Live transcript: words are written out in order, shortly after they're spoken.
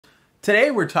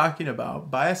Today we're talking about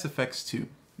Bias FX 2,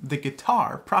 the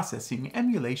guitar processing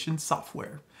emulation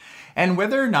software, and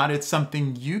whether or not it's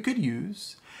something you could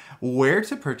use, where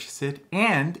to purchase it,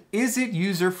 and is it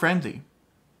user-friendly?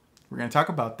 We're going to talk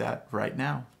about that right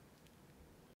now.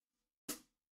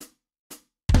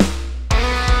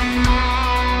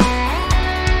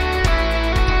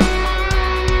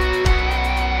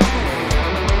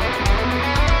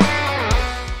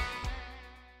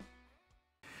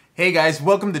 Hey guys,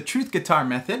 welcome to Truth Guitar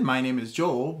Method. My name is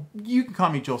Joel. You can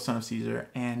call me Joel, son of Cesar.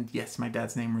 And yes, my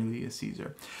dad's name really is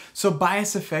Cesar. So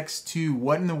Bias FX 2,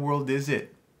 what in the world is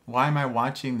it? Why am I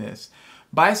watching this?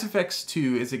 Bias FX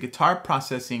 2 is a guitar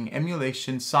processing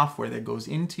emulation software that goes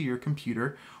into your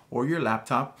computer or your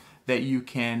laptop that you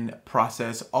can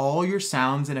process all your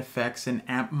sounds and effects and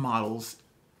amp models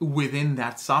within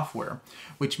that software,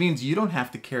 which means you don't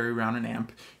have to carry around an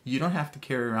amp. You don't have to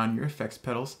carry around your effects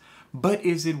pedals. But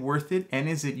is it worth it, and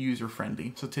is it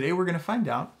user-friendly? So today we're going to find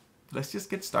out. Let's just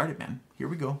get started, man. Here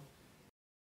we go. All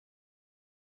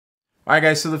right,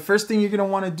 guys, so the first thing you're going to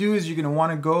want to do is you're going to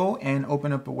want to go and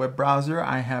open up a web browser.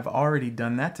 I have already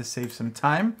done that to save some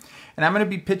time. And I'm going to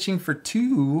be pitching for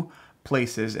two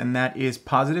places, and that is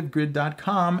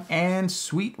positivegrid.com and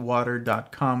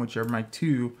sweetwater.com, which are my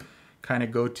two kind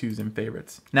of go-tos and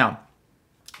favorites. Now,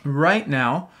 right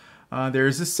now, there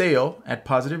is a sale at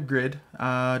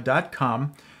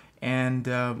positivegrid.com and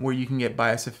where you can get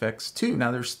Bias FX 2.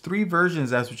 Now there's three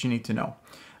versions, that's what you need to know.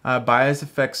 Bias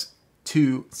FX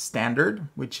 2 Standard,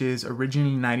 which is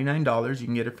originally $99. You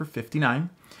can get it for $59.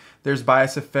 There's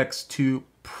Bias FX 2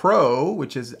 Pro,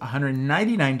 which is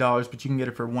 $199, but you can get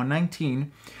it for $119.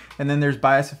 And then there's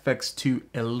Bias FX 2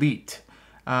 Elite,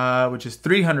 which is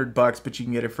 $300, but you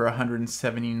can get it for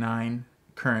 $179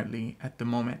 currently at the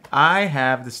moment. I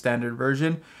have the standard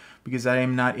version because I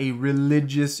am not a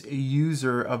religious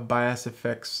user of Bias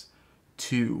FX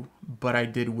 2, but I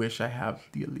did wish I have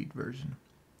the Elite version.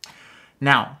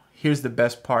 Now, here's the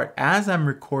best part. As I'm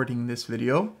recording this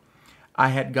video, I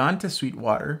had gone to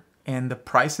Sweetwater and the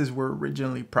prices were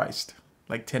originally priced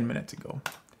like 10 minutes ago.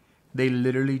 They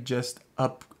literally just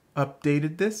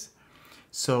updated this.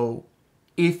 So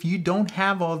if you don't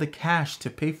have all the cash to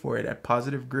pay for it at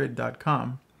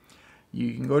positivegrid.com,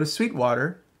 you can go to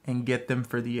Sweetwater and get them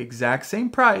for the exact same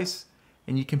price,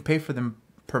 and you can pay for them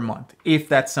per month if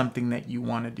that's something that you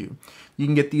want to do. You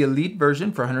can get the Elite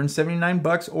version for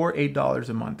 $179 or $8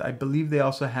 a month. I believe they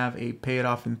also have a pay it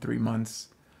off in 3 months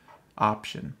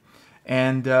option.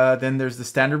 And then there's the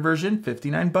standard version,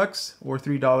 $59 or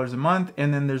 $3 a month,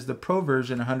 and then there's the Pro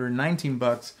version,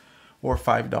 $119 or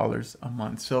 $5 a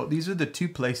month. So these are the two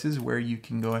places where you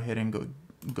can go ahead and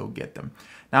go get them.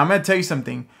 Now I'm going to tell you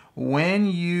something. When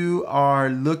you are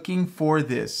looking for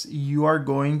this, you are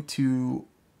going to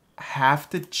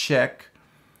have to check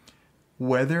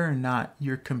whether or not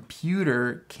your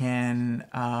computer can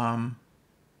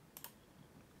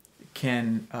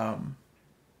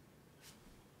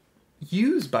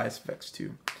use Bias FX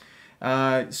 2.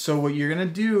 So what you're going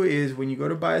to do is when you go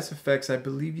to Bias FX, I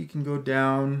believe you can go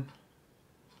down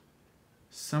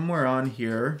somewhere on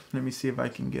here. Let me see if I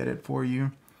can get it for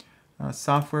you.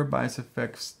 Software, Bias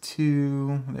FX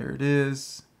 2. There it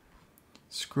is.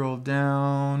 Scroll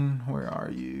down. Where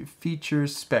are you?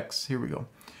 Features, specs. Here we go.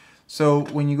 So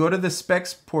when you go to the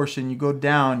specs portion, you go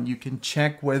down, you can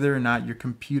check whether or not your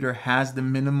computer has the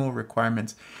minimal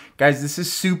requirements. Guys, this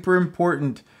is super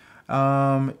important.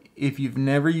 If you've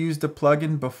never used a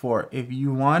plugin before, if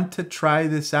you want to try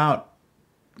this out,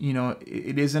 you know,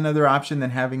 it is another option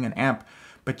than having an amp,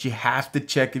 but you have to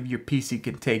check if your PC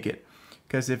can take it.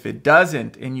 Because if it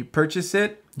doesn't and you purchase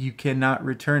it, you cannot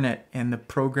return it, and the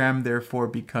program therefore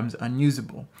becomes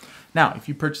unusable. Now, if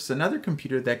you purchase another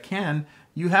computer that can,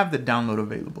 you have the download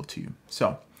available to you.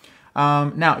 So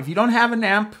now, if you don't have an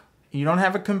amp, you don't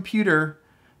have a computer,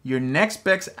 your next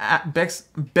best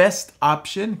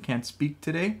option, can't speak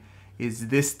today, is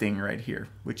this thing right here,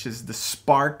 which is the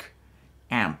Spark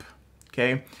amp.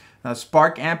 Okay, now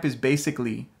Spark amp is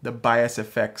basically the Bias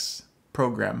FX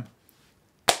program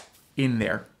in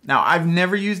there. Now I've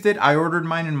never used it. I ordered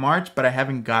mine in March, but I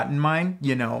haven't gotten mine.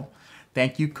 You know,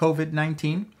 thank you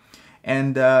COVID-19.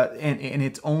 And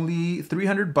it's only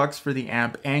 $300 for the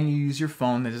amp, and you use your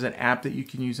phone. There's an app that you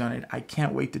can use on it. I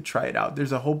can't wait to try it out.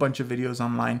 There's a whole bunch of videos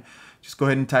online. Just go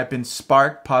ahead and type in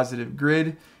Spark Positive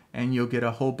Grid, and you'll get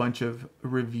a whole bunch of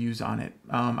reviews on it.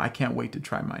 I can't wait to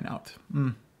try mine out.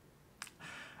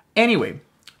 Anyway,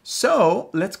 so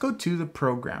let's go to the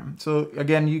program. So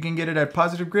again, you can get it at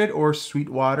Positive Grid or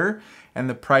Sweetwater, and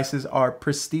the prices are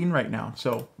pristine right now.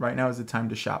 So right now is the time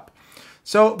to shop.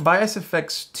 So Bias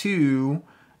FX 2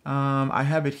 I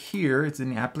have it here. It's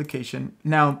in the application.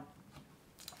 Now,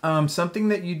 something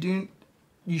that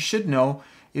you should know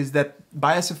is that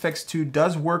Bias Effects 2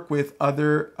 does work with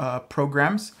other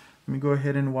programs. Let me go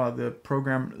ahead and while the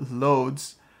program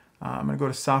loads, I'm going to go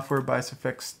to Software, Bias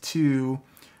Effects 2.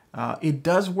 It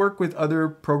does work with other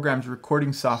programs,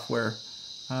 recording software.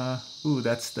 Ooh,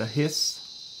 that's the hiss.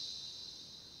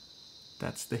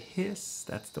 That's the hiss.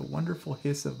 That's the wonderful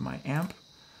hiss of my amp.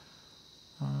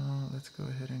 Let's go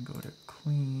ahead and go to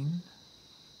clean.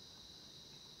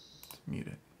 Let's mute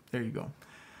it. There you go.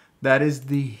 That is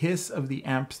the hiss of the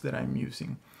amps that I'm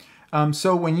using.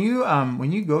 So when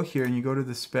you go here and you go to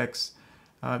the specs,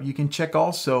 you can check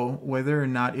also whether or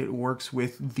not it works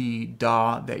with the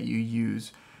DAW that you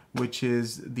use, which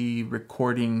is the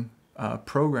recording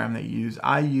program that you use.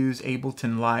 I use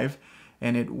Ableton Live,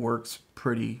 and it works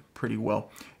pretty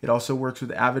well. It also works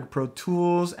with Avid Pro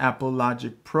Tools, Apple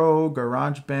Logic Pro,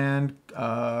 GarageBand,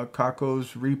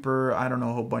 Kakos, Reaper. I don't know,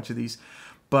 a whole bunch of these.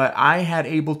 But I had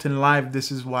Ableton Live. This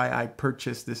is why I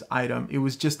purchased this item. It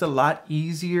was just a lot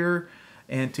easier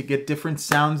and to get different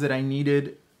sounds that I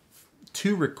needed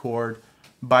to record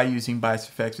by using Bias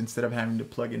Effects instead of having to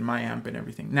plug in my amp and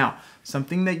everything. Now,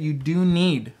 something that you do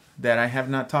need that I have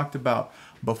not talked about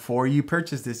before you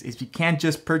purchase this is you can't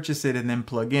just purchase it and then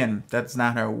plug in. That's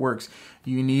not how it works.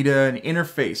 You need an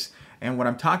interface. And what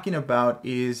I'm talking about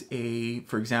is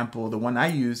for example, the one I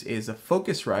use is a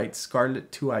Focusrite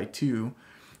Scarlett 2i2.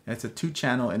 It's a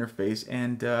 2-channel interface,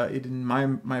 and in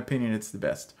my opinion, it's the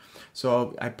best.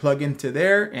 So I plug into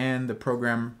there, and the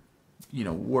program,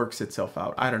 works itself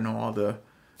out. I don't know all the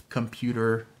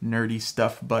computer nerdy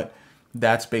stuff, but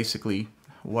that's basically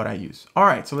what I use. All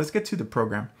right, so let's get to the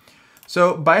program.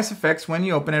 So Bias Effects, when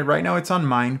you open it, right now it's on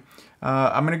mine.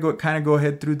 I'm gonna go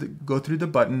ahead through the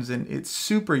buttons, and it's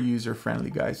super user friendly,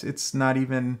 guys. It's not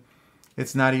even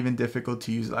difficult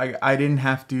to use. I didn't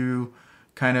have to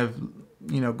kind of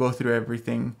go through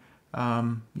everything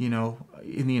in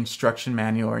the instruction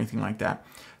manual or anything like that.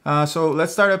 So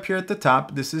let's start up here at the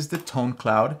top. This is the tone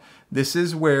cloud. This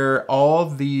is where all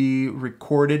the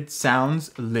recorded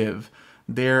sounds live.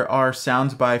 There are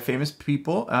sounds by famous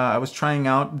people. I was trying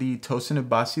out the Tosin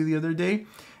Abasi the other day,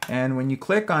 and when you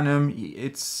click on him,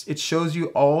 it shows you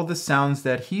all the sounds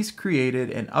that he's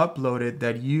created and uploaded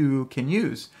that you can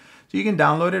use. So you can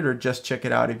download it or just check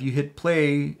it out. If you hit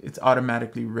play, it's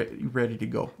automatically ready to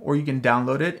go. Or you can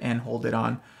download it and hold it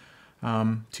on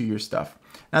to your stuff.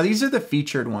 Now these are the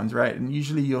featured ones, right? And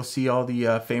usually you'll see all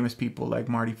the famous people like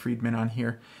Marty Friedman on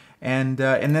here. And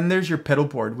then there's your pedal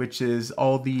board, which is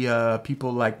all the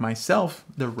people like myself,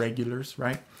 the regulars,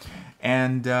 right?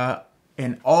 And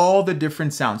all the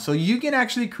different sounds. So you can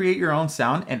actually create your own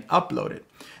sound and upload it.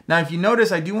 Now, if you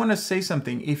notice, I do want to say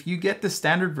something. If you get the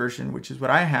standard version, which is what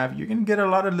I have, you're going to get a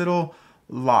lot of little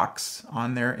locks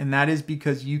on there. And that is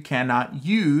because you cannot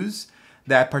use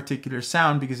that particular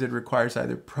sound because it requires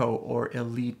either Pro or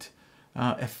Elite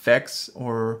effects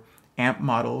or amp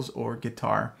models or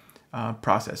guitar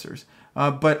processors.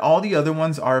 But all the other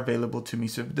ones are available to me.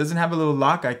 So if it doesn't have a little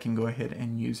lock, I can go ahead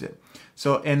and use it.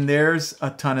 So, and there's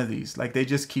a ton of these. Like, they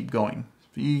just keep going.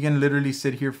 You can literally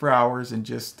sit here for hours and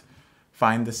just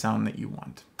find the sound that you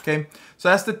want. Okay, so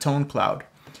that's the tone cloud.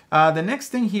 The next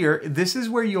thing here, this is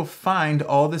where you'll find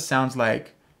all the sounds.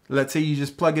 Like, let's say you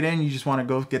just plug it in, you just want to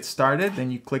go get started, then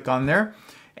you click on there,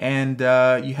 and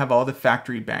you have all the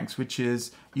factory banks, which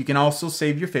is, you can also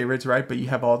save your favorites, right? But you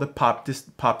have all the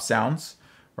pop sounds,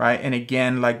 right? And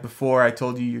again, like before, I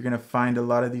told you, you're gonna find a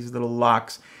lot of these little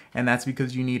locks, and that's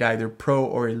because you need either Pro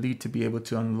or Elite to be able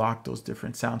to unlock those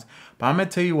different sounds. But I'm gonna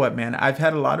tell you what, man, I've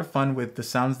had a lot of fun with the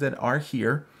sounds that are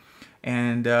here.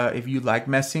 And if you like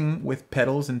messing with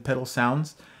pedals and pedal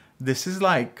sounds, this is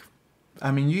like,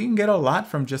 I mean, you can get a lot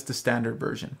from just the standard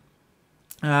version.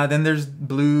 Then there's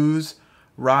blues,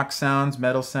 rock sounds,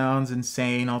 metal sounds,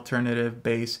 insane, alternative,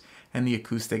 bass, and the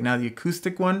acoustic. Now the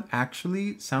acoustic one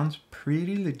actually sounds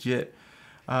pretty legit.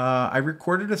 I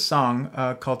recorded a song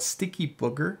called Sticky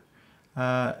Booger,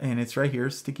 and it's right here,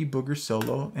 Sticky Booger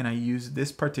Solo, and I used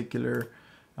this particular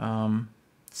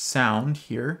sound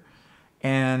here,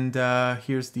 and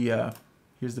here's the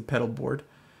pedal board,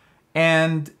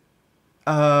 and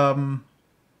I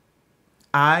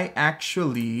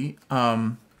actually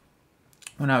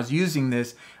when I was using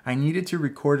this, I needed to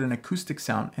record an acoustic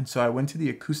sound, and so I went to the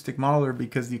acoustic modeler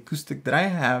because the acoustic that I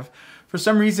have, for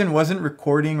some reason, wasn't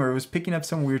recording, or it was picking up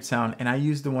some weird sound, and I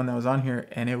used the one that was on here,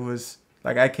 and it was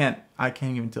like, I can't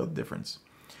even tell the difference.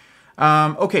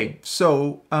 Okay,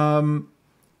 so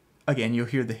again, you'll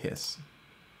hear the hiss.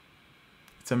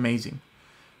 It's amazing,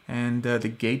 and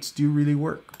the gates do really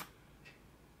work.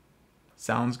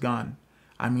 Sound's gone.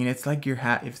 I mean, it's like you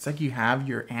have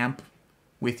your amp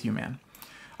with you, man.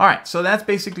 All right, so that's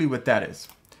basically what that is.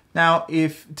 Now,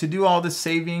 if to do all the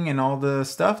saving and all the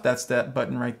stuff, that's that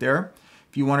button right there.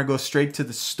 If you want to go straight to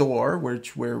the store,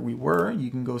 where we were, you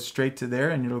can go straight to there,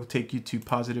 and it'll take you to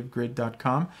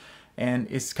positivegrid.com, and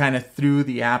it's kind of through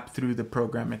the app, through the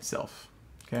program itself.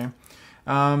 Okay.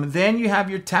 Then you have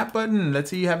your tap button.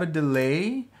 Let's say you have a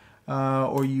delay,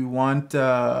 or you want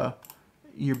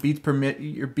your beats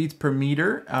per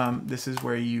meter. This is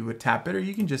where you would tap it, or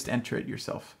you can just enter it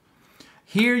yourself.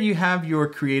 Here you have your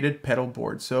created pedal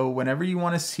board. So whenever you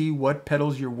want to see what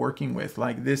pedals you're working with,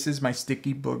 like this is my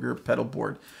sticky booger pedal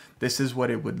board. This is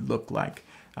what it would look like.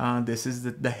 This is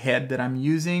the head that I'm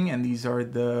using, and these are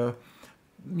the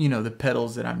the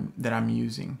pedals that I'm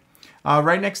using.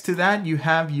 Right next to that, you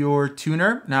have your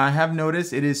tuner. Now I have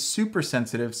noticed it is super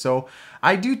sensitive, so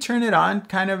I do turn it on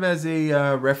kind of as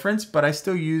a reference, but I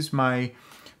still use my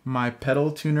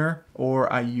pedal tuner,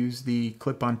 or I use the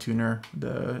clip-on tuner,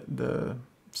 the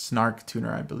snark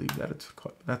tuner, I believe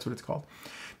that's what it's called.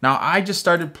 Now I just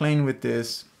started playing with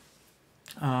this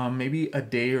maybe a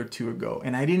day or two ago,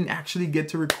 and I didn't actually get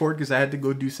to record because I had to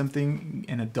go do something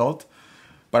in adult,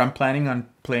 but I'm planning on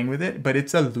playing with it. But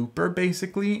it's a looper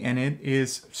basically, and it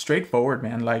is straightforward,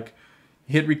 man. Like,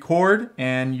 hit record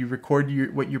and you record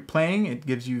what you're playing. It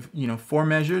gives you 4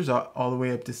 measures all the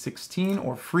way up to 16,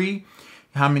 or free.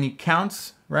 How many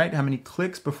counts, right? How many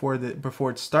clicks before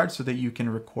it starts, so that you can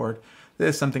record.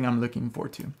 This is something I'm looking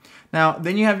forward to. Now,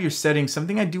 then you have your settings.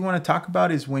 Something I do want to talk about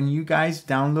is when you guys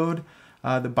download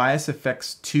the Bias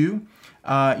Effects 2,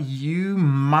 you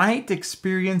might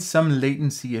experience some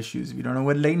latency issues. If you don't know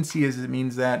what latency is, it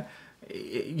means that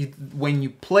when you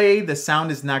play, the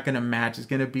sound is not going to match. It's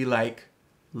going to be like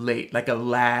late, like a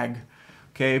lag.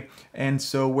 Okay, and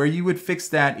so where you would fix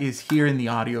that is here in the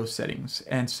audio settings.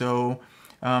 And so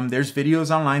there's videos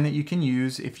online that you can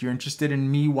use. If you're interested in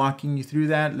me walking you through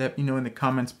that, let me know in the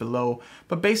comments below.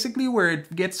 But basically where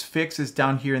it gets fixed is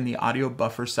down here in the audio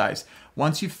buffer size.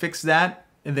 Once you fix that,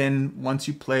 and then once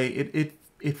you play,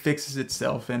 it fixes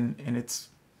itself, and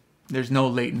there's no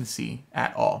latency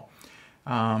at all.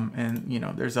 And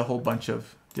there's a whole bunch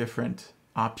of different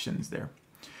options there.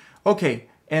 Okay.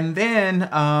 And then,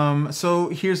 so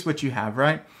here's what you have,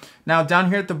 right? Now down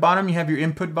here at the bottom, you have your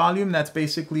input volume. That's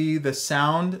basically the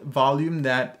sound volume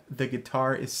that the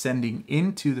guitar is sending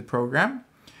into the program.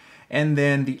 And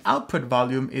then the output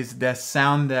volume is the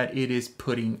sound that it is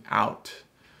putting out.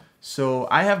 So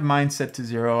I have mine set to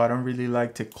 0. I don't really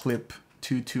like to clip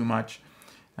too much.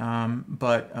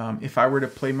 But if I were to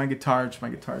play my guitar, which my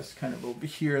guitar is kind of over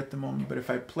here at the moment, but if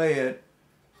I play it,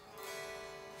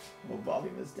 well,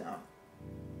 volume is down.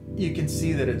 You can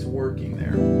see that it's working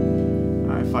there.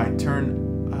 If I turn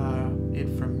it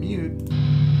from mute,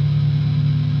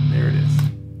 there it is.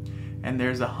 And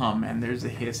there's a hum and there's a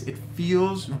hiss. It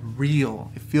feels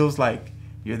real. It feels like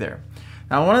you're there.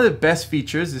 Now, one of the best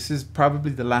features, this is probably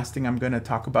the last thing I'm going to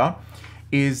talk about,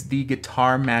 is the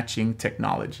guitar matching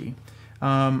technology.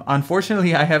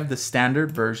 Unfortunately, I have the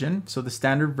standard version. So the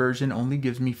standard version only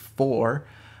gives me 4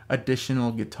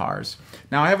 additional guitars.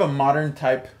 Now, I have a modern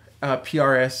type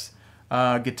PRS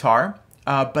guitar,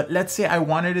 but let's say I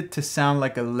wanted it to sound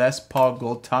like a Les Paul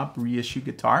Gold Top reissue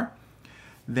guitar.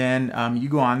 Then you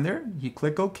go on there, you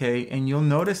click OK, and you'll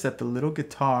notice that the little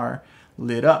guitar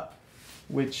lit up,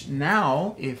 which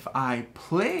now if I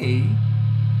play,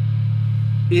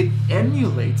 it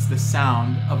emulates the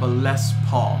sound of a Les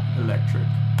Paul electric.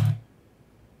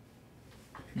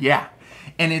 Yeah,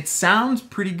 and it sounds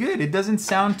pretty good. It doesn't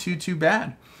sound too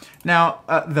bad. Now,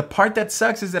 the part that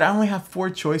sucks is that I only have 4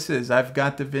 choices. I've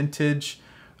got the vintage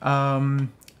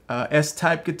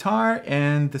S-type guitar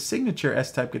and the signature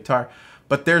S-type guitar,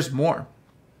 but there's more.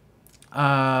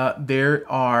 There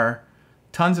are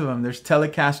tons of them. There's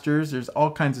Telecasters, there's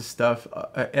all kinds of stuff,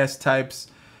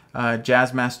 S-types,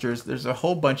 Jazzmasters. There's a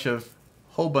whole bunch of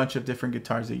different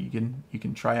guitars that you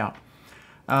can try out.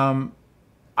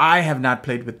 I have not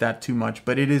played with that too much,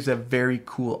 but it is a very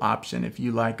cool option if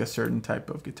you like a certain type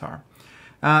of guitar.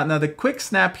 Now the quick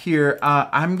snap here,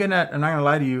 I'm not gonna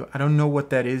lie to you, I don't know what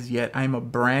that is yet. I'm a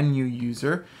brand new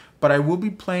user, but I will be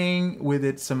playing with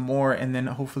it some more, and then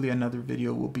hopefully another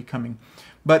video will be coming.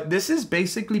 But this is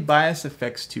basically Bias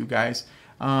Effects 2, guys.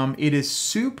 It is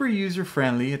super user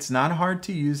friendly. It's not hard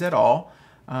to use at all.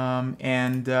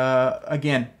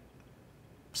 Again,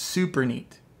 super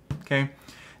neat. Okay.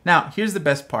 Now, here's the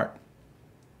best part.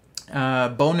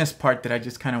 Bonus part that I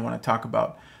just kind of want to talk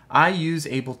about. I use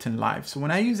Ableton Live. So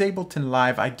when I use Ableton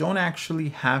Live, I don't actually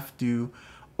have to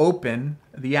open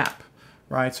the app,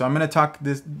 right? So I'm going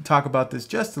to talk about this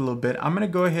just a little bit. I'm going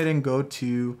to go ahead and go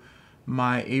to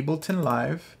my Ableton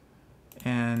Live,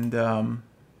 and I'm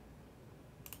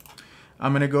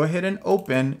going to go ahead and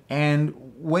open. And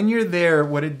when you're there,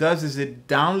 what it does is it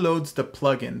downloads the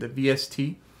plugin, the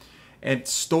VST, and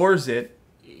stores it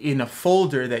in a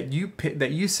folder that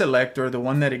you select, or the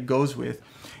one that it goes with.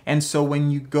 And so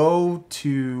when you go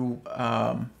to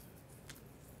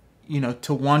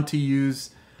to want to use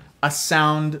a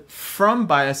sound from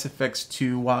Bias FX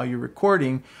 2 while you're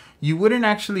recording, you wouldn't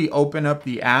actually open up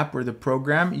the app or the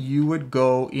program. You would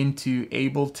go into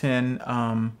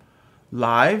Ableton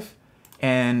Live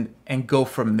and go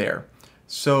from there.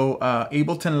 So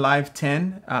Ableton Live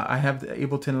 10, I have the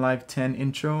Ableton Live 10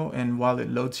 intro, and while it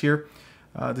loads here,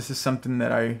 this is something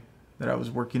that I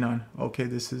was working on. Okay,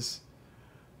 this is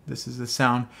the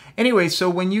sound. Anyway, so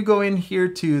when you go in here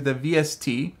to the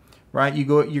VST, right, you're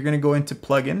going to go into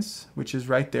plugins, which is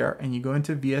right there, and you go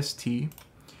into VST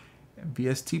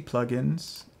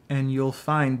plugins, and you'll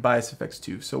find Bias FX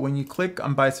 2. So when you click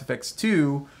on Bias FX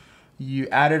 2, you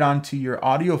add it onto your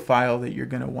audio file that you're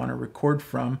going to want to record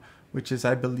from, which is,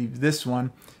 I believe, this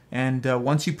one. And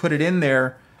once you put it in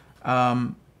there,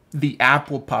 the app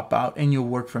will pop out and you'll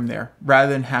work from there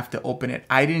rather than have to open it.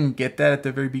 I didn't get that at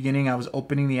the very beginning. I was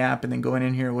opening the app and then going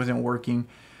in here, it wasn't working.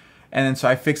 And then so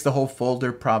I fixed the whole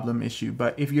folder problem issue.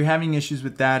 But if you're having issues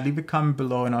with that, leave a comment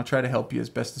below and I'll try to help you as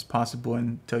best as possible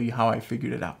and tell you how I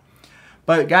figured it out.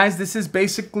 But guys, this is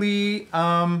basically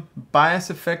Bias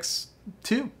FX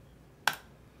 2.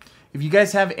 If you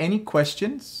guys have any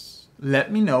questions,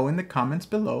 let me know in the comments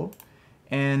below,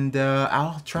 and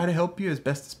I'll try to help you as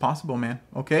best as possible, man.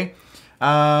 Okay?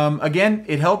 Again,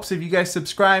 it helps if you guys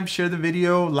subscribe, share the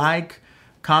video, like,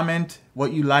 comment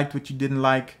what you liked, what you didn't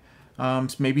like.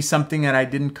 Maybe something that I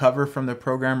didn't cover from the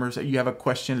programmers. You have a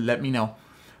question, let me know.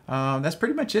 That's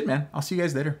pretty much it, man. I'll see you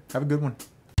guys later. Have a good one.